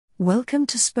Welcome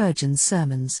to Spurgeon's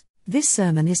Sermons. This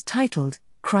sermon is titled,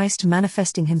 Christ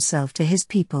Manifesting Himself to His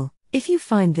People. If you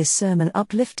find this sermon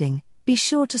uplifting, be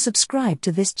sure to subscribe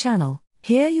to this channel.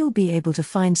 Here you'll be able to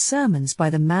find sermons by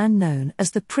the man known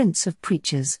as the Prince of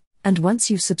Preachers. And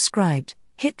once you've subscribed,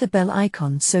 hit the bell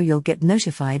icon so you'll get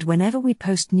notified whenever we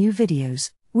post new videos.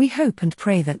 We hope and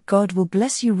pray that God will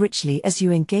bless you richly as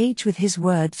you engage with His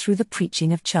Word through the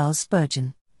preaching of Charles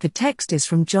Spurgeon. The text is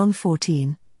from John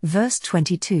 14. Verse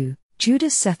 22,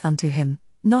 Judas saith unto him,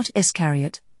 not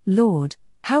Iscariot, Lord,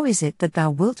 how is it that thou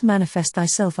wilt manifest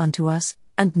thyself unto us,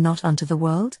 and not unto the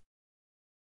world?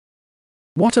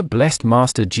 What a blessed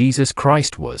Master Jesus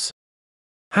Christ was!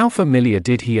 How familiar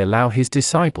did He allow His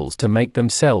disciples to make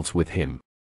themselves with Him?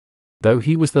 Though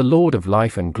He was the Lord of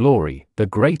life and glory, the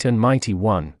great and mighty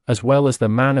One, as well as the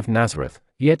man of Nazareth,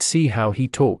 yet see how He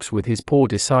talks with His poor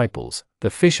disciples, the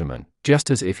fishermen,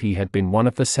 just as if He had been one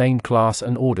of the same class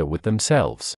and order with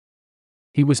themselves.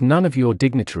 He was none of your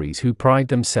dignitaries who pride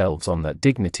themselves on that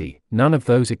dignity, none of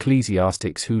those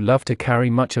ecclesiastics who love to carry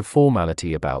much of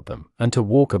formality about them, and to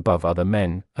walk above other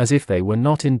men, as if they were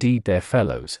not indeed their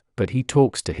fellows, but He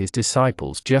talks to His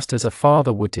disciples just as a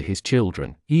father would to his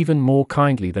children, even more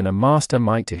kindly than a master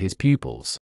might to his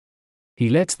pupils. He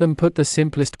lets them put the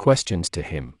simplest questions to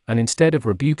Him, and instead of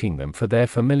rebuking them for their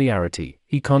familiarity,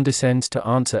 He condescends to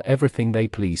answer everything they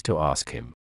please to ask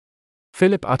Him.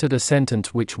 Philip uttered a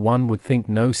sentence which one would think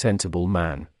no sensible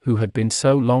man, who had been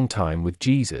so long time with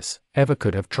Jesus, ever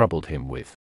could have troubled him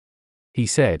with. He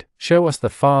said, Show us the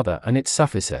Father and it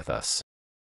sufficeth us.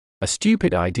 A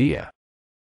stupid idea.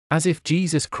 As if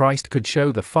Jesus Christ could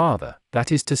show the Father,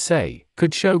 that is to say,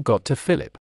 could show God to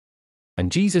Philip.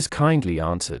 And Jesus kindly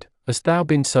answered, Hast thou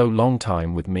been so long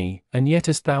time with me, and yet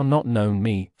hast thou not known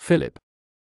me, Philip?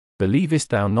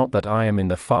 Believest thou not that I am in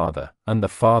the Father, and the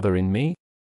Father in me?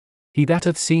 He that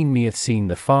hath seen me hath seen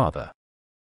the Father.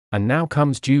 And now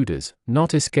comes Judas,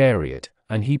 not Iscariot,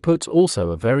 and he puts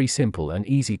also a very simple and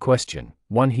easy question,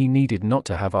 one he needed not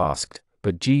to have asked,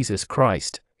 but Jesus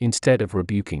Christ, instead of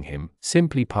rebuking him,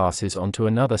 simply passes on to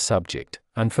another subject,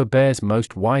 and forbears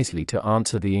most wisely to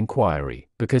answer the inquiry,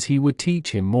 because he would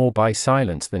teach him more by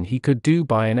silence than he could do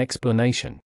by an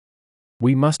explanation.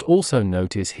 We must also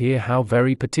notice here how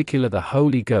very particular the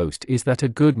Holy Ghost is that a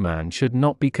good man should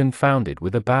not be confounded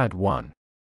with a bad one.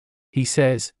 He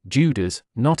says, Judas,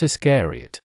 not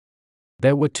Iscariot.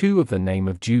 There were two of the name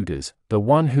of Judas, the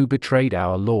one who betrayed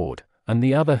our Lord, and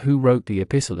the other who wrote the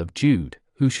epistle of Jude,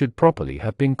 who should properly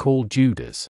have been called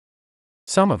Judas.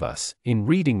 Some of us, in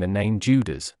reading the name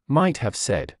Judas, might have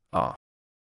said,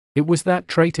 it was that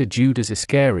traitor Judas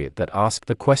Iscariot that asked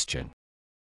the question.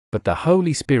 But the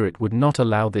Holy Spirit would not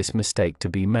allow this mistake to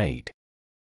be made.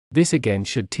 This again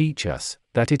should teach us,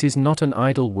 that it is not an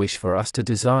idle wish for us to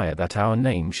desire that our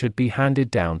name should be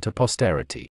handed down to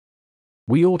posterity.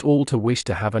 We ought all to wish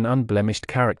to have an unblemished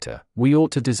character, we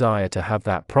ought to desire to have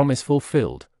that promise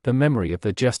fulfilled, the memory of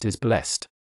the just is blessed.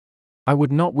 I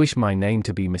would not wish my name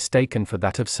to be mistaken for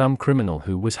that of some criminal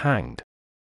who was hanged.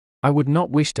 I would not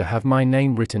wish to have my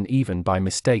name written even by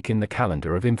mistake in the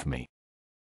calendar of infamy.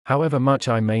 However much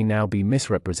I may now be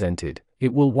misrepresented,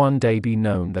 it will one day be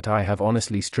known that I have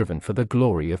honestly striven for the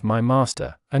glory of my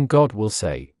Master, and God will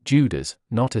say, Judas,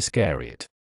 not Iscariot.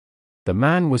 The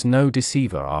man was no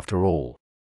deceiver after all.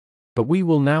 But we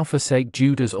will now forsake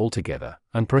Judas altogether,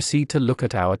 and proceed to look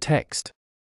at our text.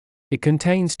 It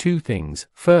contains two things,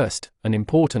 first, an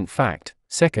important fact,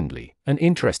 secondly, an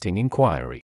interesting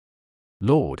inquiry.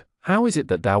 Lord, how is it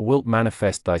that thou wilt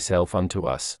manifest thyself unto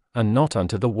us, and not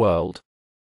unto the world?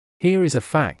 Here is a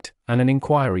fact, and an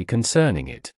inquiry concerning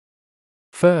it.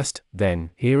 First, then,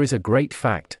 here is a great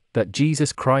fact, that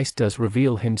Jesus Christ does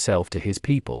reveal Himself to His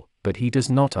people, but He does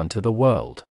not unto the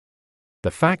world.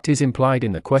 The fact is implied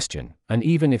in the question, and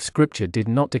even if Scripture did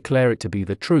not declare it to be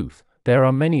the truth, there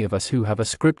are many of us who have a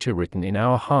Scripture written in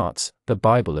our hearts, the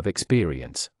Bible of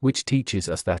experience, which teaches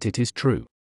us that it is true.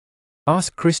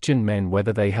 Ask Christian men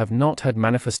whether they have not had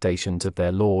manifestations of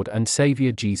their Lord and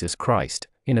Saviour Jesus Christ,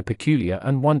 in a peculiar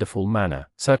and wonderful manner,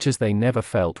 such as they never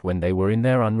felt when they were in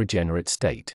their unregenerate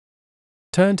state.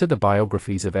 Turn to the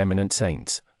biographies of eminent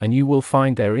saints, and you will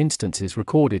find there instances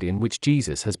recorded in which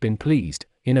Jesus has been pleased,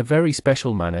 in a very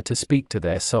special manner to speak to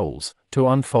their souls, to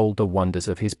unfold the wonders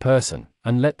of His person,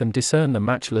 and let them discern the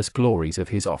matchless glories of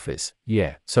His office,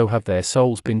 yea, so have their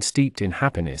souls been steeped in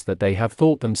happiness that they have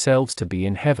thought themselves to be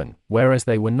in heaven, whereas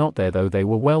they were not there though they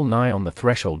were well nigh on the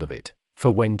threshold of it.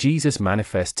 For when Jesus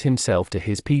manifests Himself to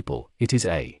His people, it is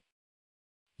a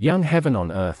Young heaven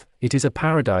on earth, it is a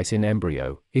paradise in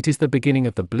embryo, it is the beginning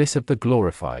of the bliss of the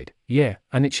glorified, yea,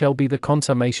 and it shall be the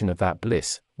consummation of that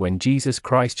bliss, when Jesus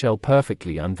Christ shall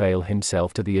perfectly unveil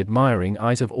himself to the admiring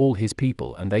eyes of all his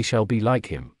people, and they shall be like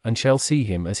him, and shall see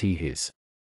him as he is.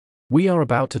 We are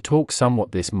about to talk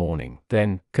somewhat this morning,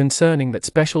 then, concerning that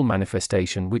special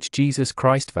manifestation which Jesus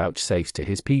Christ vouchsafes to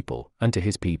his people, and to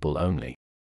his people only.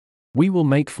 We will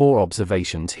make 4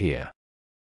 observations here.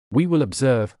 We will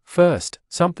observe, first,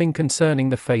 something concerning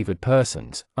the favored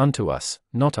persons, unto us,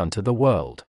 not unto the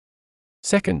world.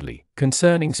 Secondly,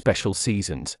 concerning special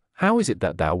seasons, how is it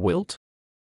that thou wilt?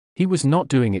 He was not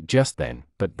doing it just then,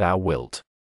 but thou wilt.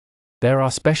 There are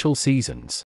special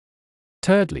seasons.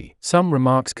 Thirdly, some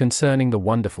remarks concerning the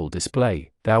wonderful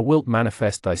display, thou wilt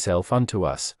manifest thyself unto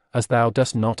us, as thou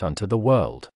dost not unto the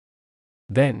world.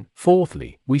 Then,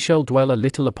 fourthly, we shall dwell a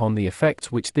little upon the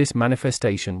effects which this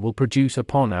manifestation will produce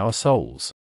upon our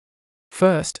souls.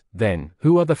 First, then,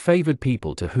 who are the favored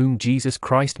people to whom Jesus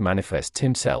Christ manifests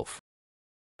himself?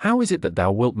 How is it that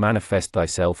thou wilt manifest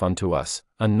thyself unto us,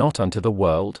 and not unto the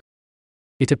world?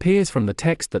 It appears from the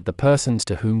text that the persons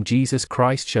to whom Jesus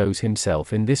Christ shows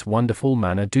himself in this wonderful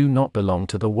manner do not belong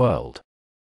to the world.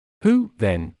 Who,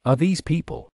 then, are these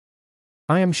people?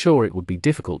 I am sure it would be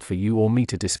difficult for you or me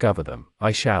to discover them.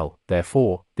 I shall,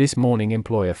 therefore, this morning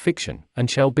employ a fiction, and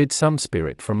shall bid some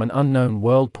spirit from an unknown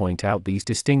world point out these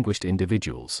distinguished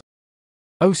individuals.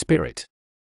 O Spirit,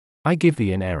 I give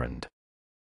thee an errand.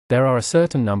 There are a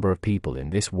certain number of people in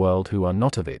this world who are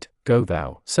not of it. Go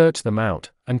thou, search them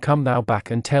out, and come thou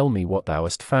back and tell me what thou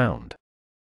hast found.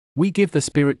 We give the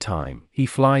Spirit time, he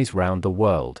flies round the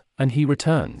world, and he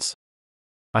returns.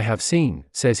 I have seen,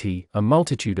 says he, a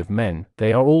multitude of men,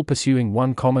 they are all pursuing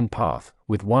one common path,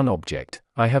 with one object.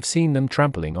 I have seen them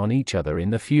trampling on each other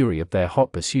in the fury of their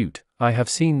hot pursuit. I have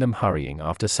seen them hurrying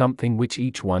after something which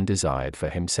each one desired for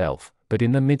himself, but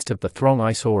in the midst of the throng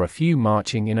I saw a few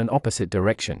marching in an opposite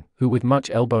direction, who with much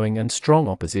elbowing and strong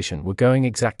opposition were going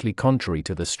exactly contrary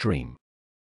to the stream.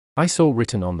 I saw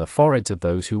written on the foreheads of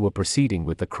those who were proceeding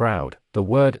with the crowd, the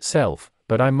word self,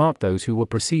 but I marked those who were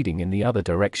proceeding in the other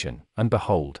direction, and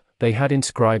behold, they had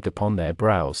inscribed upon their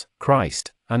brows,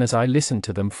 Christ, and as I listened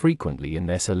to them frequently in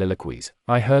their soliloquies,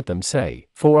 I heard them say,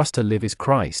 for us to live is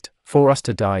Christ, for us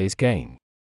to die is gain.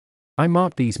 I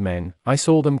marked these men, I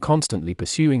saw them constantly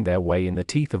pursuing their way in the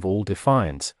teeth of all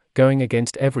defiance, going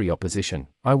against every opposition.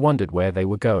 I wondered where they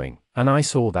were going, and I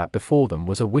saw that before them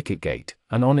was a wicket gate,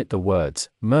 and on it the words,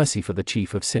 Mercy for the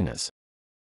chief of sinners.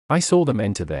 I saw them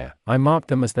enter there, I marked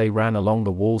them as they ran along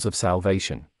the walls of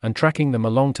salvation, and tracking them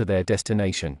along to their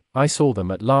destination, I saw them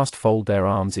at last fold their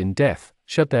arms in death,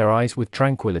 shut their eyes with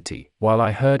tranquility, while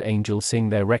I heard angels sing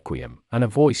their requiem, and a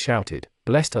voice shouted,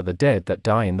 Blessed are the dead that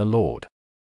die in the Lord.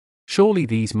 Surely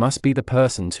these must be the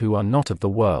persons who are not of the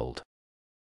world.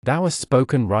 Thou hast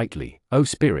spoken rightly, O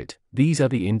Spirit, these are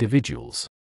the individuals.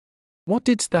 What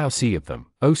didst thou see of them,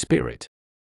 O Spirit?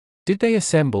 Did they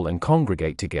assemble and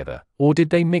congregate together, or did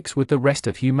they mix with the rest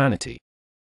of humanity?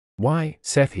 Why,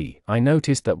 saith he, I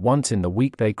noticed that once in the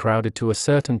week they crowded to a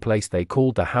certain place they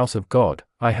called the house of God.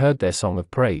 I heard their song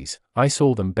of praise, I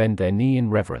saw them bend their knee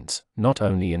in reverence, not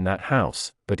only in that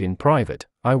house, but in private.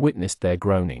 I witnessed their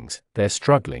groanings, their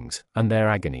strugglings, and their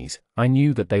agonies. I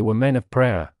knew that they were men of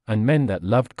prayer, and men that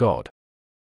loved God.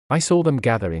 I saw them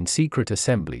gather in secret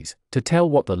assemblies, to tell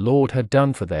what the Lord had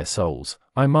done for their souls.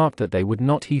 I marked that they would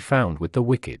not be found with the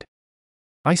wicked.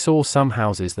 I saw some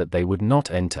houses that they would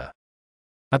not enter.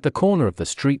 At the corner of the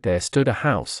street there stood a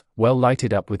house, well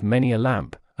lighted up with many a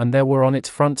lamp, and there were on its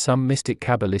front some mystic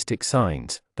Kabbalistic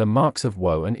signs, the marks of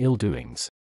woe and ill-doings.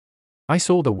 I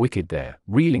saw the wicked there,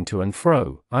 reeling to and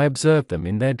fro. I observed them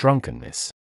in their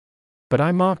drunkenness. But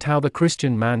I marked how the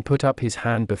Christian man put up his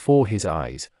hand before his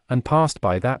eyes, and passed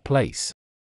by that place.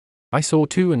 I saw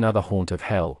too another haunt of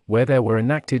hell, where there were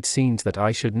enacted scenes that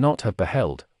I should not have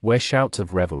beheld, where shouts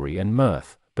of revelry and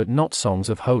mirth, but not songs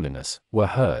of holiness, were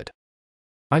heard.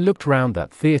 I looked round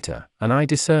that theatre, and I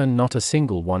discerned not a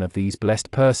single one of these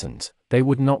blessed persons. They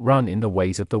would not run in the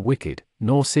ways of the wicked,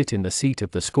 nor sit in the seat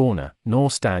of the scorner, nor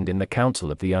stand in the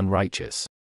counsel of the unrighteous.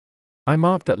 I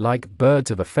marked that like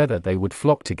birds of a feather they would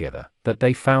flock together, that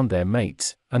they found their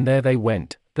mates, and there they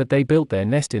went, that they built their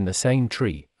nest in the same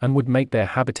tree, and would make their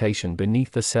habitation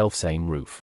beneath the selfsame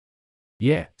roof.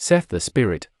 Yea, saith the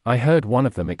Spirit, I heard one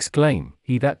of them exclaim,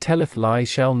 He that telleth lies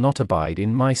shall not abide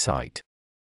in my sight.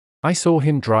 I saw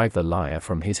him drive the liar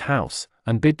from his house,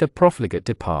 and bid the profligate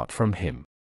depart from him.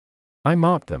 I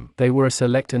marked them, they were a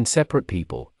select and separate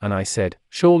people, and I said,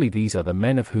 Surely these are the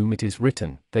men of whom it is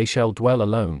written, They shall dwell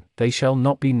alone, they shall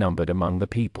not be numbered among the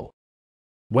people.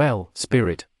 Well,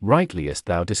 Spirit, rightly hast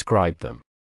thou described them.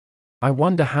 I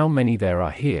wonder how many there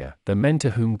are here, the men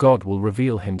to whom God will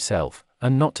reveal himself,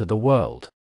 and not to the world.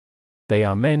 They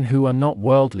are men who are not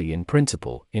worldly in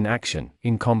principle, in action,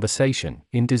 in conversation,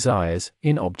 in desires,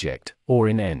 in object, or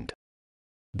in end.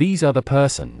 These are the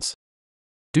persons.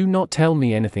 Do not tell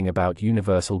me anything about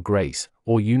universal grace,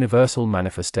 or universal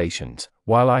manifestations.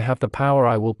 While I have the power,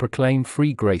 I will proclaim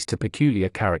free grace to peculiar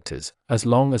characters, as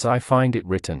long as I find it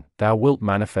written, "Thou wilt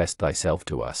manifest thyself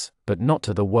to us, but not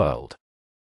to the world."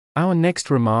 Our next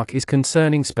remark is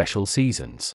concerning special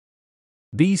seasons.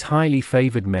 These highly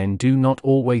favored men do not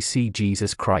always see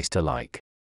Jesus Christ alike.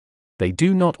 They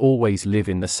do not always live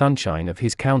in the sunshine of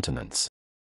his countenance.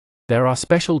 There are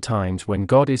special times when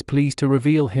God is pleased to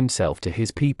reveal himself to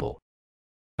his people.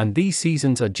 And these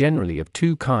seasons are generally of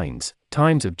two kinds,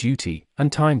 times of duty,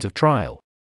 and times of trial.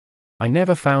 I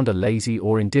never found a lazy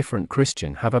or indifferent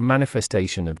Christian have a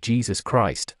manifestation of Jesus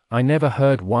Christ. I never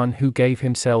heard one who gave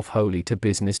himself wholly to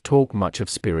business talk much of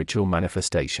spiritual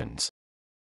manifestations.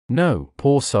 No,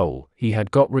 poor soul, he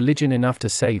had got religion enough to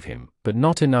save him, but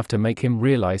not enough to make him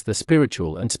realize the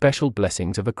spiritual and special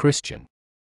blessings of a Christian.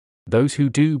 Those who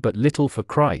do but little for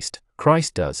Christ,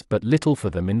 Christ does but little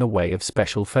for them in the way of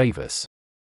special favors.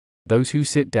 Those who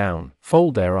sit down,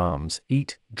 fold their arms,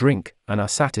 eat, drink, and are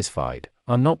satisfied,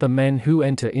 are not the men who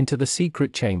enter into the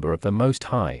secret chamber of the Most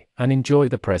High, and enjoy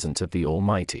the presence of the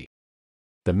Almighty.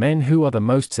 The men who are the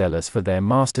most zealous for their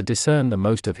Master discern the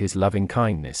most of his loving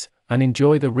kindness, and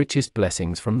enjoy the richest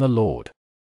blessings from the Lord.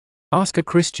 Ask a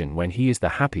Christian when he is the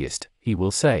happiest, he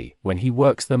will say, when he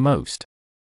works the most.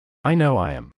 I know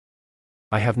I am.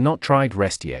 I have not tried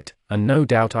rest yet, and no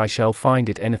doubt I shall find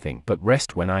it anything but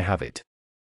rest when I have it.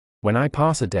 When I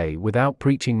pass a day without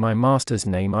preaching my Master's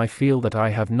name, I feel that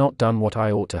I have not done what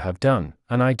I ought to have done,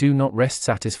 and I do not rest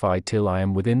satisfied till I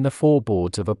am within the four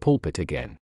boards of a pulpit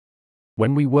again.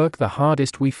 When we work the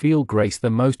hardest, we feel grace the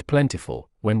most plentiful.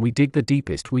 When we dig the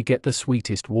deepest, we get the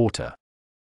sweetest water.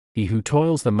 He who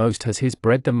toils the most has his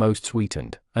bread the most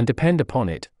sweetened, and depend upon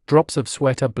it, drops of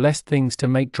sweat are blessed things to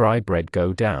make dry bread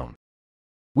go down.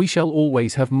 We shall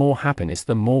always have more happiness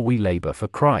the more we labor for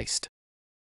Christ.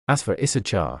 As for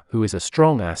Issachar, who is a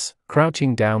strong ass,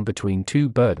 crouching down between two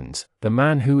burdens, the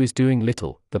man who is doing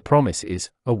little, the promise is,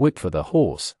 a whip for the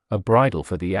horse, a bridle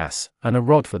for the ass, and a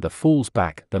rod for the fool's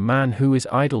back. The man who is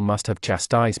idle must have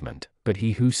chastisement, but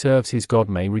he who serves his God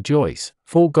may rejoice,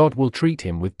 for God will treat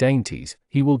him with dainties,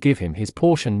 he will give him his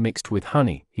portion mixed with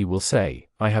honey. He will say,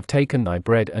 I have taken thy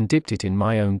bread and dipped it in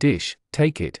my own dish,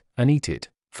 take it, and eat it,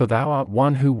 for thou art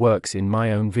one who works in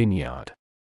my own vineyard.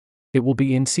 It will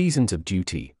be in seasons of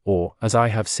duty, or, as I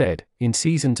have said, in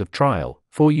seasons of trial,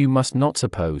 for you must not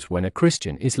suppose when a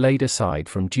Christian is laid aside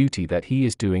from duty that he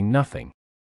is doing nothing.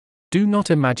 Do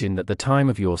not imagine that the time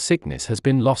of your sickness has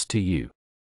been lost to you.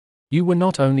 You were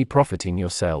not only profiting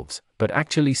yourselves, but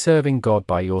actually serving God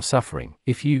by your suffering,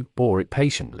 if you bore it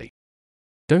patiently.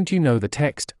 Don't you know the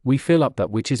text, we fill up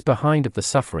that which is behind of the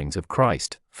sufferings of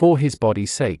Christ, for his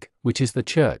body's sake, which is the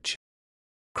church.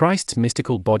 Christ's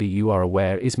mystical body, you are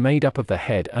aware, is made up of the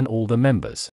head and all the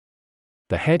members.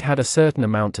 The head had a certain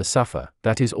amount to suffer,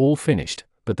 that is all finished,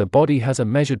 but the body has a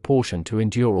measured portion to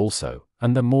endure also,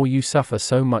 and the more you suffer,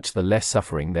 so much the less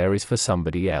suffering there is for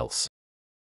somebody else.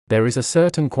 There is a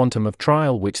certain quantum of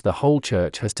trial which the whole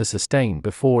church has to sustain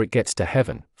before it gets to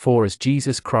heaven, for as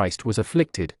Jesus Christ was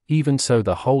afflicted, even so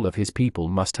the whole of his people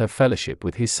must have fellowship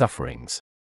with his sufferings.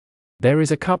 There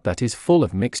is a cup that is full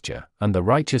of mixture, and the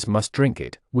righteous must drink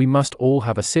it. We must all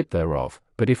have a sip thereof,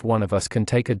 but if one of us can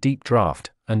take a deep draught,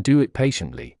 and do it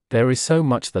patiently, there is so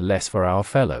much the less for our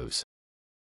fellows.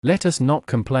 Let us not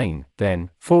complain, then,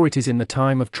 for it is in the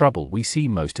time of trouble we see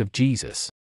most of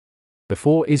Jesus.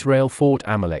 Before Israel fought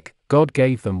Amalek, God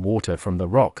gave them water from the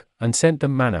rock, and sent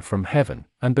them manna from heaven,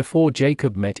 and before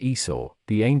Jacob met Esau,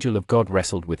 the angel of God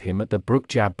wrestled with him at the brook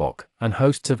Jabbok, and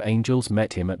hosts of angels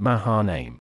met him at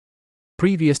Mahanaim.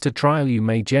 Previous to trial you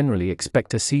may generally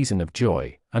expect a season of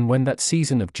joy, and when that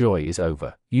season of joy is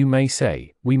over, you may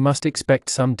say, we must expect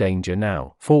some danger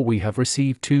now, for we have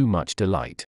received too much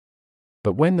delight.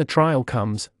 But when the trial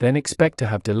comes, then expect to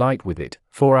have delight with it,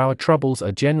 for our troubles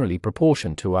are generally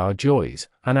proportioned to our joys,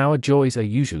 and our joys are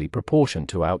usually proportioned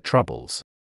to our troubles.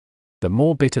 The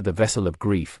more bitter the vessel of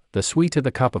grief, the sweeter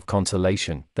the cup of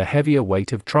consolation, the heavier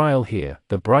weight of trial here,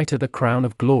 the brighter the crown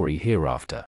of glory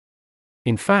hereafter.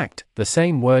 In fact, the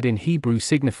same word in Hebrew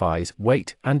signifies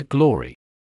weight and glory.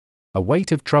 A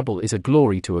weight of trouble is a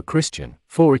glory to a Christian,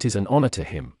 for it is an honor to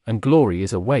him, and glory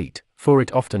is a weight, for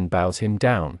it often bows him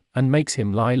down, and makes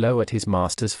him lie low at his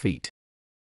master's feet.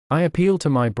 I appeal to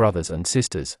my brothers and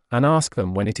sisters, and ask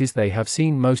them when it is they have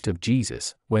seen most of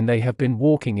Jesus, when they have been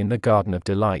walking in the garden of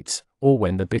delights, or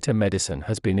when the bitter medicine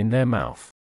has been in their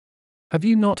mouth. Have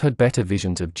you not had better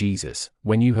visions of Jesus,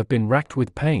 when you have been racked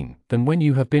with pain, than when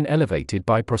you have been elevated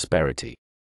by prosperity?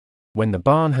 When the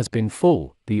barn has been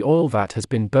full, the oil vat has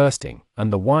been bursting,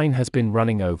 and the wine has been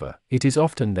running over, it is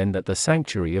often then that the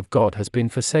sanctuary of God has been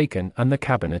forsaken and the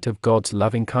cabinet of God's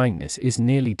loving kindness is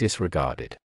nearly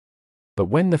disregarded. But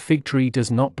when the fig tree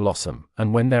does not blossom,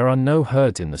 and when there are no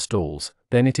herds in the stalls,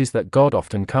 then it is that God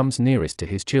often comes nearest to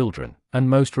his children, and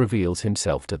most reveals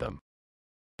himself to them.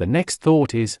 The next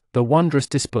thought is, the wondrous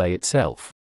display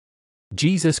itself.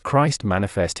 Jesus Christ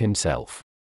manifest himself.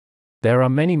 There are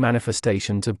many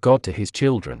manifestations of God to his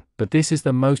children, but this is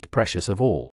the most precious of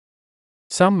all.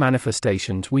 Some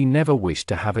manifestations we never wish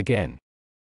to have again.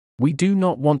 We do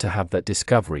not want to have that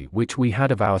discovery which we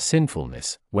had of our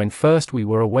sinfulness, when first we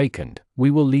were awakened.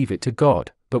 We will leave it to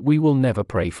God, but we will never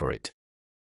pray for it.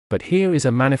 But here is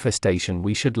a manifestation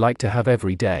we should like to have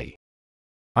every day.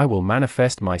 I will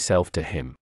manifest myself to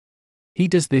him. He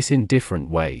does this in different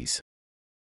ways.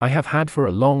 I have had for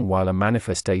a long while a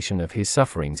manifestation of his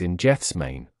sufferings in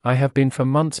Gethsemane. I have been for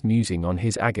months musing on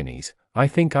his agonies. I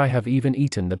think I have even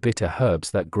eaten the bitter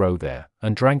herbs that grow there,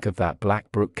 and drank of that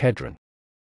black brook Kedron.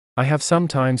 I have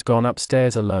sometimes gone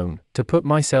upstairs alone, to put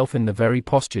myself in the very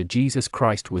posture Jesus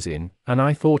Christ was in, and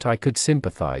I thought I could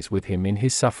sympathize with him in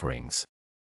his sufferings.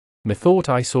 Methought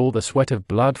I saw the sweat of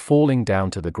blood falling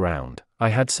down to the ground. I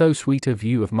had so sweet a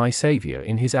view of my Saviour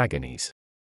in his agonies.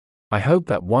 I hope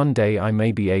that one day I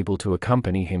may be able to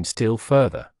accompany him still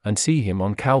further, and see him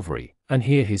on Calvary, and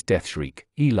hear his death shriek,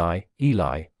 Eli,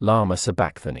 Eli, lama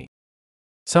sabachthani.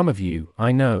 Some of you,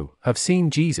 I know, have seen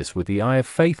Jesus with the eye of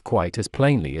faith quite as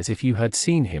plainly as if you had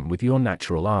seen him with your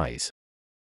natural eyes.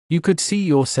 You could see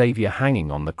your Saviour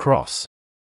hanging on the cross.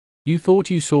 You thought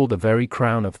you saw the very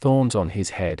crown of thorns on his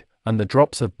head, and the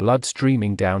drops of blood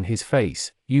streaming down his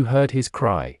face. You heard his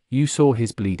cry, you saw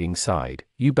his bleeding side,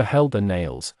 you beheld the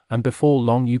nails, and before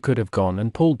long you could have gone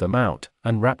and pulled them out,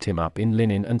 and wrapped him up in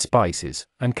linen and spices,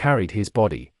 and carried his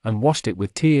body, and washed it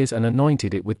with tears and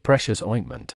anointed it with precious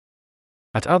ointment.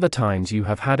 At other times you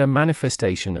have had a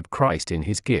manifestation of Christ in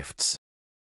his gifts.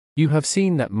 You have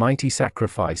seen that mighty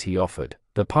sacrifice he offered,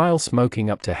 the pile smoking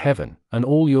up to heaven, and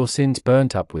all your sins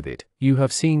burnt up with it. You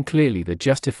have seen clearly the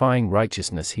justifying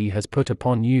righteousness he has put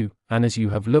upon you, and as you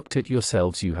have looked at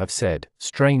yourselves you have said,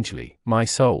 strangely, my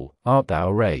soul, art thou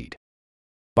arrayed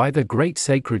by the great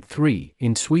sacred three,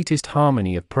 in sweetest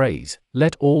harmony of praise,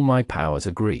 let all my powers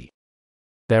agree.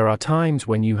 There are times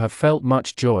when you have felt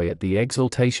much joy at the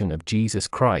exaltation of Jesus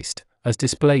Christ, as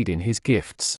displayed in his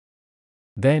gifts.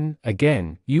 Then,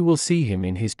 again, you will see him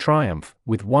in his triumph,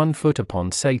 with one foot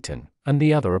upon Satan, and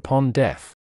the other upon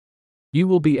death. You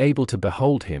will be able to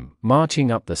behold him,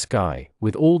 marching up the sky,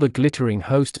 with all the glittering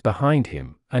host behind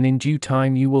him, and in due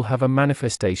time you will have a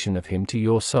manifestation of him to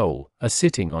your soul, as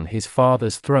sitting on his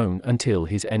Father's throne until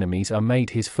his enemies are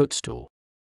made his footstool.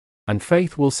 And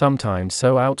faith will sometimes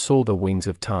so outsoar the wings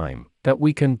of time, that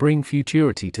we can bring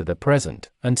futurity to the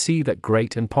present, and see that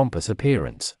great and pompous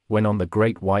appearance, when on the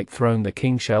great white throne the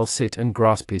King shall sit and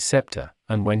grasp his scepter,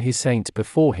 and when his saints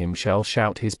before him shall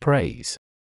shout his praise.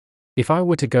 If I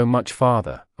were to go much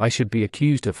farther, I should be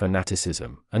accused of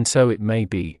fanaticism, and so it may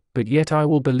be, but yet I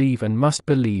will believe and must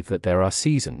believe that there are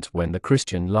seasons when the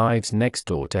Christian lives next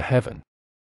door to heaven.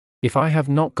 If I have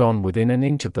not gone within an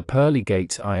inch of the pearly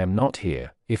gates I am not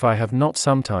here, if I have not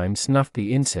sometimes snuffed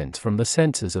the incense from the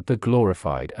censers of the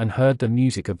glorified and heard the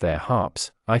music of their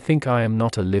harps, I think I am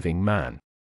not a living man.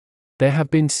 There have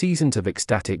been seasons of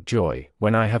ecstatic joy,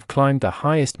 when I have climbed the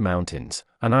highest mountains,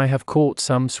 and I have caught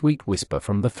some sweet whisper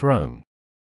from the throne.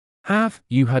 Have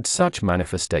you had such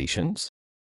manifestations?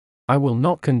 I will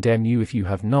not condemn you if you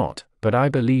have not, but I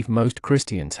believe most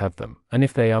Christians have them, and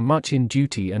if they are much in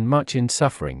duty and much in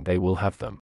suffering they will have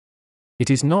them. It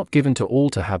is not given to all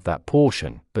to have that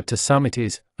portion, but to some it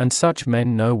is, and such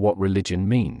men know what religion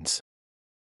means.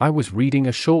 I was reading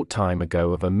a short time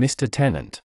ago of a Mr.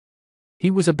 Tennant. He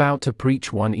was about to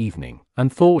preach one evening,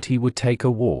 and thought he would take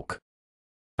a walk.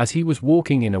 As he was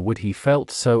walking in a wood he felt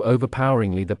so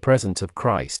overpoweringly the presence of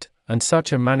Christ, and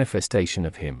such a manifestation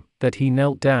of him, that he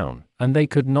knelt down, and they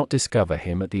could not discover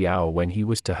him at the hour when he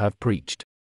was to have preached.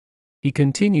 He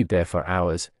continued there for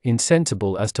hours,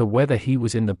 insensible as to whether he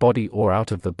was in the body or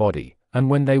out of the body, and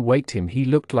when they waked him he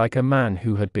looked like a man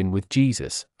who had been with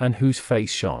Jesus, and whose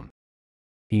face shone.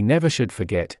 He never should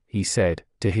forget, he said,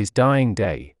 to his dying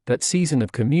day, that season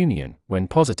of communion, when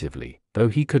positively, though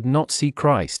he could not see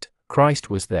Christ, Christ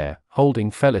was there,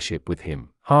 holding fellowship with him,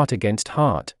 heart against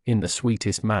heart, in the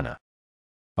sweetest manner.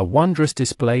 A wondrous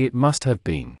display it must have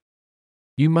been.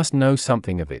 You must know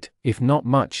something of it, if not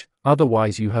much,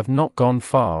 otherwise you have not gone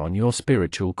far on your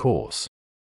spiritual course.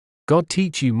 God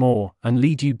teach you more, and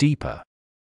lead you deeper.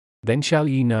 Then shall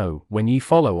ye know, when ye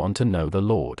follow on to know the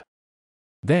Lord.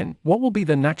 Then, what will be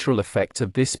the natural effects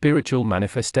of this spiritual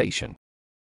manifestation?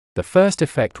 The first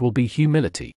effect will be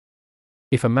humility.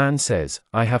 If a man says,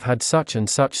 I have had such and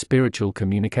such spiritual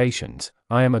communications,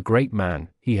 I am a great man,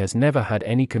 he has never had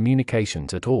any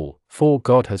communications at all, for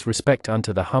God has respect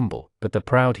unto the humble, but the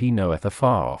proud he knoweth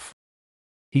afar off.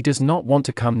 He does not want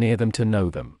to come near them to know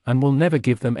them, and will never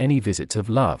give them any visits of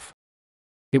love.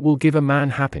 It will give a man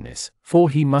happiness, for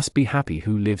he must be happy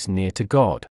who lives near to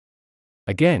God.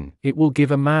 Again, it will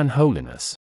give a man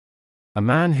holiness. A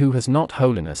man who has not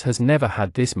holiness has never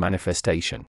had this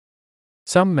manifestation.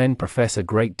 Some men profess a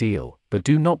great deal, but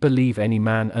do not believe any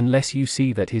man unless you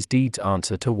see that his deeds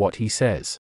answer to what he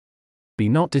says. Be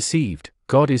not deceived,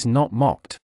 God is not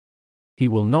mocked. He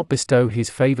will not bestow his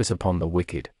favors upon the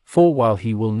wicked, for while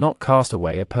he will not cast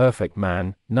away a perfect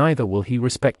man, neither will he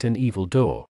respect an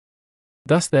evildoer.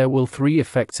 Thus there will three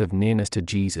effects of nearness to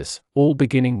Jesus, all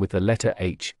beginning with the letter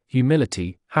H: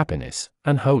 humility, happiness,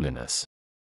 and holiness.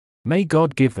 May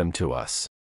God give them to us.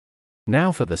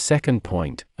 Now for the second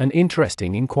point, an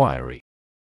interesting inquiry.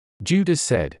 Judas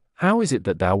said, How is it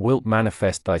that thou wilt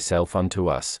manifest thyself unto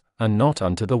us, and not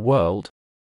unto the world?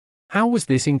 How was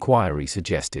this inquiry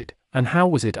suggested, and how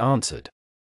was it answered?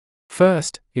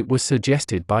 First, it was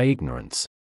suggested by ignorance.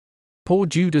 Poor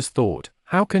Judas thought,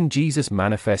 how can Jesus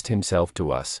manifest himself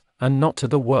to us, and not to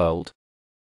the world?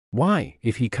 Why,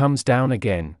 if he comes down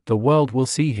again, the world will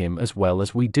see him as well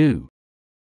as we do.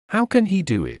 How can he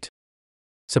do it?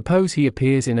 Suppose he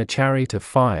appears in a chariot of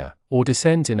fire, or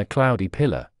descends in a cloudy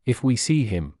pillar, if we see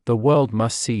him, the world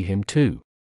must see him too.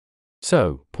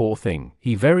 So, poor thing,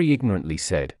 he very ignorantly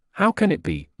said, How can it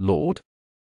be, Lord?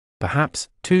 Perhaps,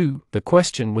 too, the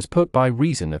question was put by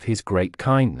reason of his great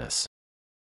kindness.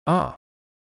 Ah!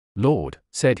 Lord,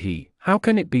 said he, how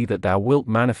can it be that thou wilt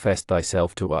manifest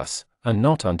thyself to us, and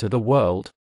not unto the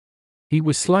world? He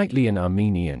was slightly an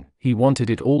Armenian, he wanted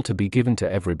it all to be given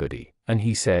to everybody, and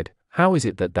he said, How is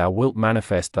it that thou wilt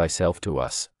manifest thyself to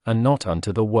us, and not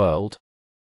unto the world?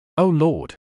 O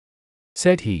Lord!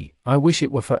 Said he, I wish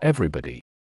it were for everybody.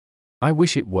 I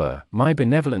wish it were, my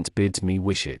benevolence bids me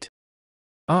wish it.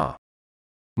 Ah!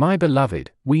 My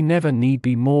beloved, we never need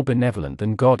be more benevolent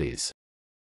than God is.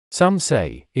 Some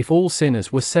say, if all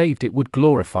sinners were saved it would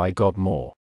glorify God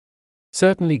more.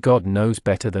 Certainly God knows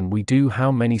better than we do how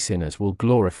many sinners will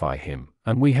glorify him,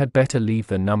 and we had better leave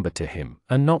the number to him,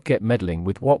 and not get meddling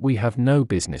with what we have no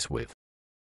business with.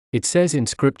 It says in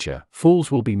Scripture,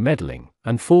 fools will be meddling,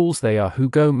 and fools they are who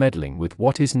go meddling with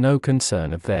what is no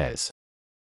concern of theirs.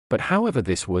 But however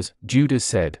this was, Judas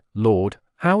said, Lord,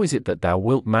 how is it that thou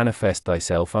wilt manifest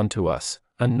thyself unto us,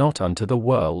 and not unto the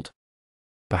world?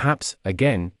 Perhaps,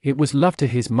 again, it was love to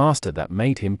his master that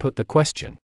made him put the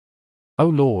question. O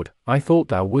Lord, I thought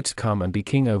thou wouldst come and be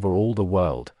king over all the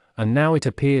world, and now it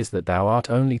appears that thou art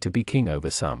only to be king over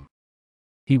some.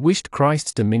 He wished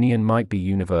Christ's dominion might be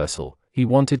universal, he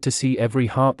wanted to see every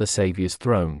heart the Saviour's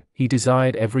throne, he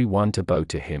desired every one to bow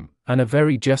to him, and a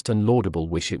very just and laudable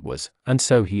wish it was, and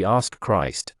so he asked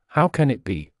Christ, How can it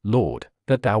be, Lord,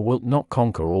 that thou wilt not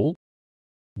conquer all?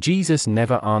 Jesus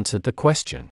never answered the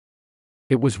question.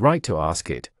 It was right to ask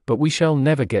it, but we shall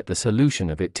never get the solution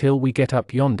of it till we get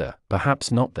up yonder, perhaps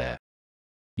not there.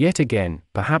 Yet again,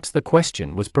 perhaps the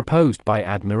question was proposed by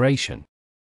admiration.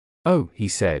 Oh, he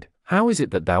said, how is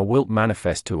it that thou wilt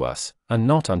manifest to us, and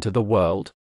not unto the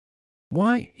world?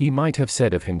 Why, he might have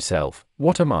said of himself,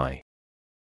 What am I?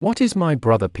 What is my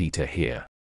brother Peter here?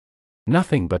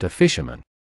 Nothing but a fisherman.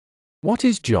 What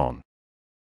is John?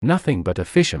 Nothing but a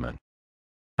fisherman.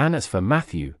 And as for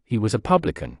Matthew, he was a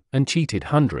publican, and cheated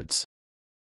hundreds.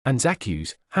 And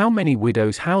Zacchaeus, how many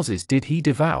widows' houses did he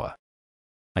devour?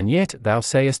 And yet thou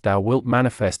sayest thou wilt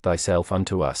manifest thyself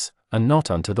unto us, and not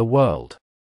unto the world.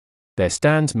 There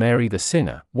stands Mary the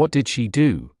sinner, what did she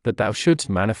do, that thou shouldst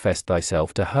manifest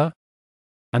thyself to her?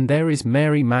 And there is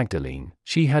Mary Magdalene,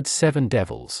 she had 7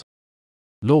 devils.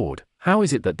 Lord, how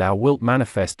is it that thou wilt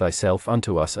manifest thyself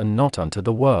unto us and not unto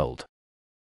the world?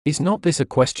 Is not this a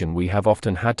question we have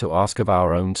often had to ask of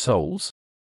our own souls?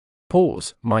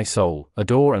 Pause, my soul,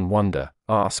 adore and wonder,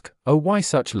 ask, oh why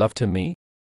such love to me?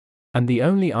 And the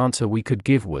only answer we could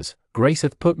give was, grace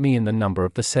hath put me in the number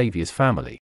of the Saviour's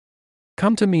family.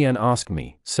 Come to me and ask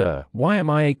me, Sir, why am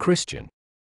I a Christian?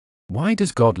 Why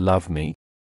does God love me?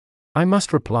 I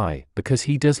must reply, because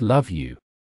he does love you.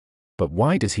 But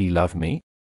why does he love me?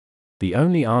 The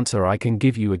only answer I can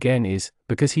give you again is,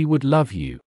 because he would love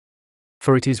you.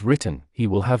 For it is written, He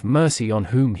will have mercy on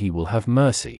whom He will have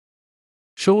mercy.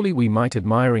 Surely we might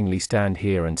admiringly stand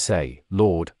here and say,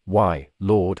 Lord, why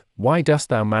dost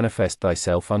thou manifest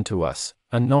thyself unto us,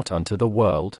 and not unto the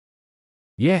world?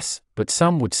 Yes, but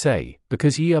some would say,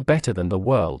 because ye are better than the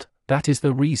world, that is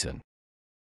the reason.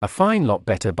 A fine lot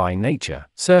better by nature,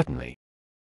 certainly.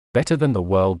 Better than the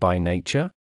world by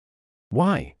nature?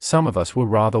 Why, some of us were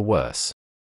rather worse.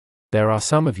 There are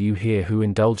some of you here who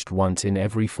indulged once in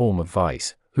every form of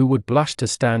vice, who would blush to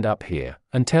stand up here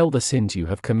and tell the sins you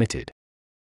have committed.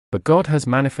 But God has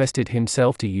manifested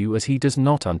Himself to you as He does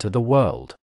not unto the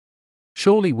world.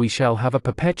 Surely we shall have a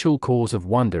perpetual cause of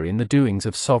wonder in the doings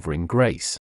of sovereign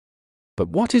grace. But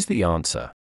what is the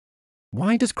answer?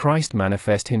 Why does Christ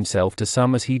manifest Himself to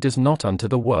some as He does not unto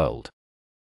the world?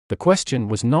 The question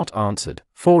was not answered,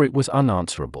 for it was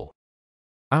unanswerable.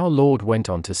 Our Lord went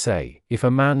on to say, If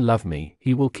a man love me,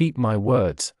 he will keep my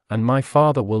words, and my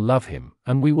Father will love him,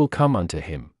 and we will come unto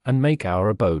him, and make our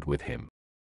abode with him.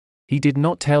 He did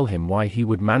not tell him why He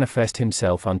would manifest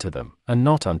Himself unto them, and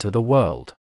not unto the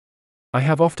world. I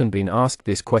have often been asked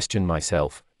this question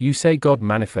myself. You say God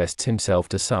manifests Himself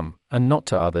to some, and not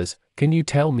to others, can you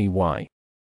tell me why?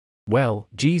 Well,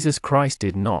 Jesus Christ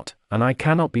did not, and I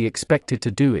cannot be expected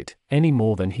to do it, any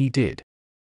more than He did.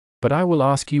 But I will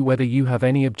ask you whether you have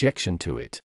any objection to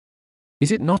it.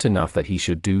 Is it not enough that He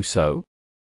should do so?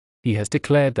 He has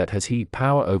declared that has He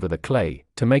power over the clay,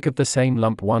 to make of the same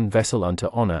lump one vessel unto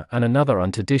honor and another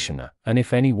unto dishonor, and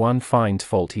if any one finds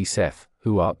fault he saith,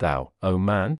 Who art thou, O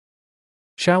man?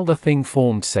 Shall the thing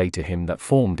formed say to him that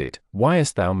formed it, Why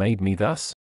hast thou made me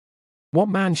thus? What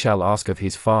man shall ask of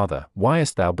his father, Why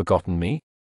hast thou begotten me?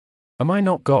 Am I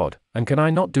not God, and can I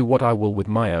not do what I will with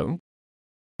my own?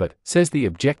 But, says the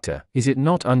objector, is it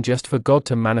not unjust for God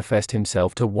to manifest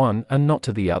Himself to one and not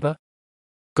to the other?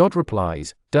 God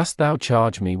replies, Dost thou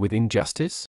charge me with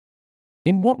injustice?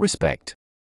 In what respect?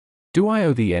 Do I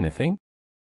owe thee anything?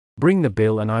 Bring the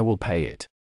bill and I will pay it.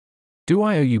 Do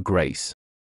I owe you grace?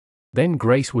 Then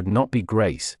grace would not be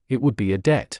grace, it would be a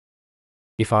debt.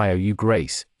 If I owe you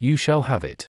grace, you shall have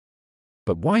it.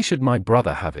 But why should my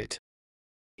brother have it?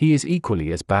 He is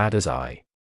equally as bad as I.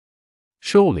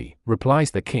 Surely,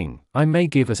 replies the king, I may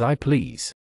give as I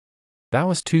please. Thou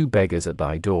hast two beggars at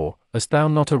thy door, hast thou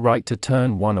not a right to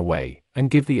turn one away, and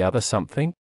give the other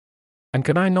something? And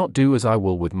can I not do as I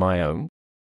will with my own?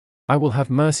 I will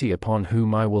have mercy upon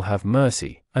whom I will have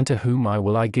mercy, and to whom I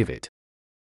will I give it.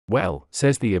 Well,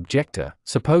 says the objector,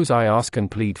 suppose I ask and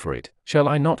plead for it, shall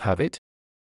I not have it?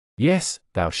 Yes,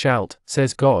 thou shalt,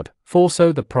 says God, for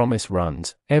so the promise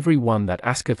runs, every one that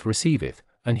asketh receiveth,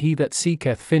 and he that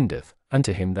seeketh findeth, and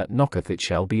to him that knocketh it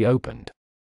shall be opened.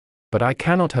 But I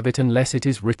cannot have it unless it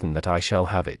is written that I shall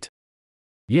have it.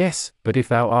 Yes, but if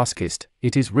thou askest,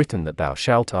 it is written that thou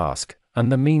shalt ask, and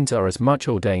the means are as much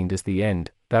ordained as the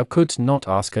end, thou couldst not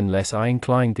ask unless I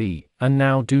incline thee, and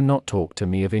now do not talk to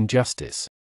me of injustice.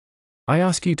 I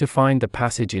ask you to find the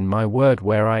passage in my word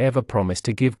where I ever promised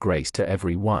to give grace to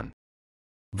every one.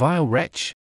 Vile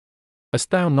wretch! Hast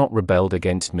thou not rebelled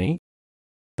against me?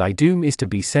 Thy doom is to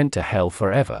be sent to hell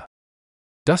forever.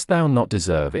 Dost thou not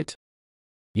deserve it?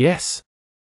 Yes.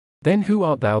 Then who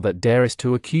art thou that darest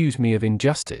to accuse me of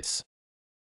injustice?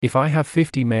 If I have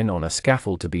 50 men on a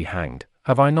scaffold to be hanged,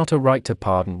 have I not a right to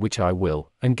pardon which I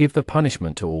will, and give the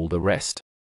punishment to all the rest?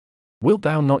 Wilt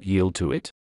thou not yield to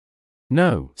it?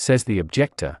 No, says the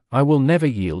objector, I will never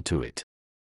yield to it.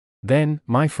 Then,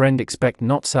 my friend, expect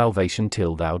not salvation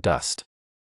till thou dost.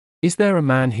 Is there a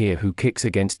man here who kicks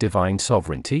against divine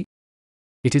sovereignty?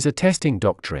 It is a testing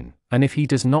doctrine, and if he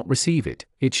does not receive it,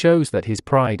 it shows that his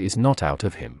pride is not out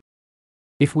of him.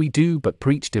 If we do but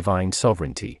preach divine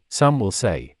sovereignty, some will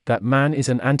say, that man is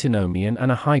an antinomian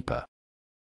and a hyper.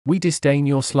 We disdain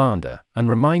your slander, and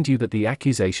remind you that the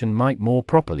accusation might more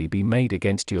properly be made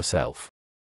against yourself.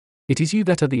 It is you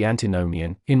that are the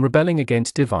antinomian, in rebelling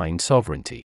against divine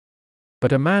sovereignty.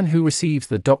 But a man who receives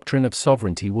the doctrine of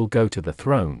sovereignty will go to the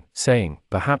throne, saying,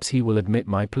 perhaps he will admit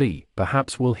my plea,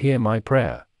 perhaps will hear my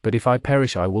prayer, but if I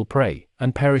perish I will pray,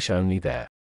 and perish only there.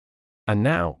 And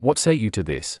now, what say you to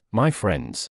this, my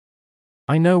friends?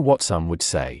 I know what some would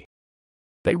say.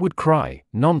 They would cry,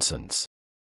 nonsense.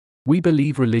 We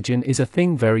believe religion is a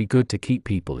thing very good to keep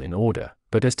people in order,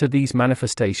 but as to these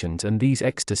manifestations and these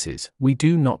ecstasies, we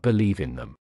do not believe in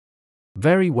them.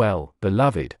 Very well,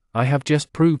 beloved, I have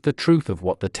just proved the truth of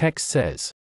what the text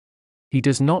says. He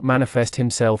does not manifest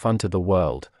himself unto the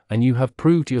world, and you have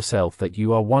proved yourself that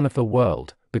you are one of the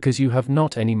world, because you have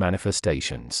not any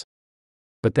manifestations.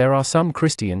 But there are some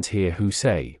Christians here who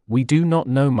say, we do not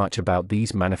know much about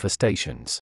these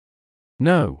manifestations.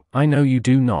 No, I know you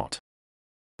do not.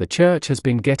 the church has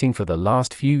been getting for the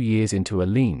last few years into a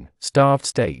lean, starved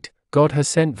state. God has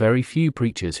sent very few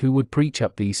preachers who would preach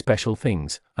up these special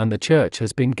things, and the church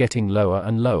has been getting lower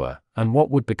and lower, and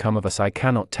what would become of us I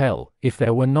cannot tell, if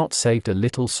there were not saved a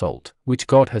little salt, which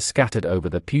God has scattered over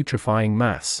the putrefying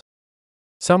mass.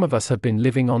 Some of us have been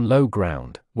living on low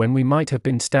ground, when we might have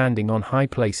been standing on high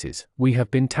places. We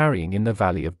have been tarrying in the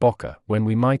valley of Boca, when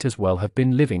we might as well have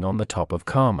been living on the top of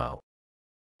Carmel.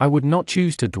 I would not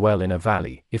choose to dwell in a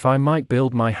valley, if I might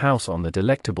build my house on the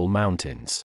delectable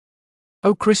mountains.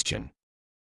 O Christian!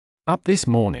 Up this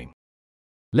morning.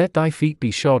 Let thy feet be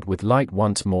shod with light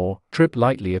once more, trip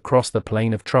lightly across the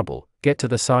plain of trouble, get to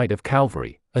the side of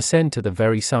Calvary, ascend to the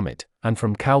very summit, and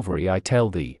from Calvary I tell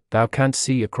thee, thou canst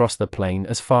see across the plain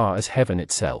as far as heaven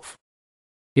itself.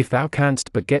 If thou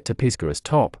canst but get to Pisgah's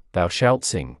top, thou shalt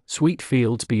sing, sweet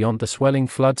fields beyond the swelling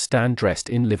flood stand dressed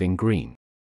in living green.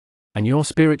 And your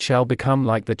spirit shall become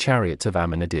like the chariots of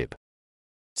Amminadib.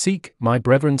 Seek, my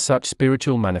brethren, such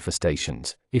spiritual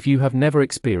manifestations, if you have never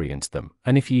experienced them,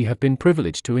 and if ye have been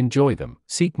privileged to enjoy them,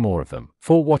 seek more of them,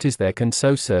 for what is there can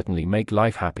so certainly make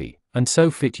life happy, and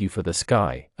so fit you for the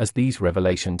sky, as these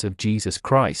revelations of Jesus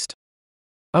Christ.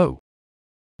 Oh!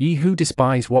 Ye who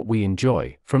despise what we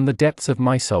enjoy, from the depths of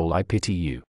my soul I pity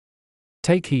you.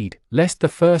 Take heed, lest the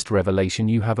first revelation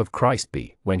you have of Christ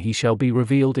be, when he shall be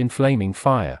revealed in flaming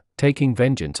fire, taking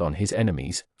vengeance on his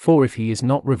enemies, for if he is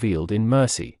not revealed in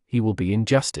mercy, he will be in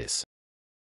justice.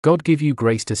 God give you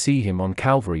grace to see him on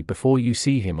Calvary before you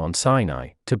see him on Sinai,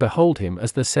 to behold him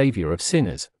as the Savior of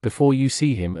sinners, before you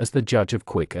see him as the Judge of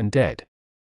quick and dead.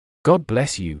 God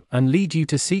bless you, and lead you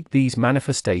to seek these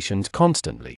manifestations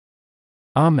constantly.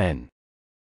 Amen.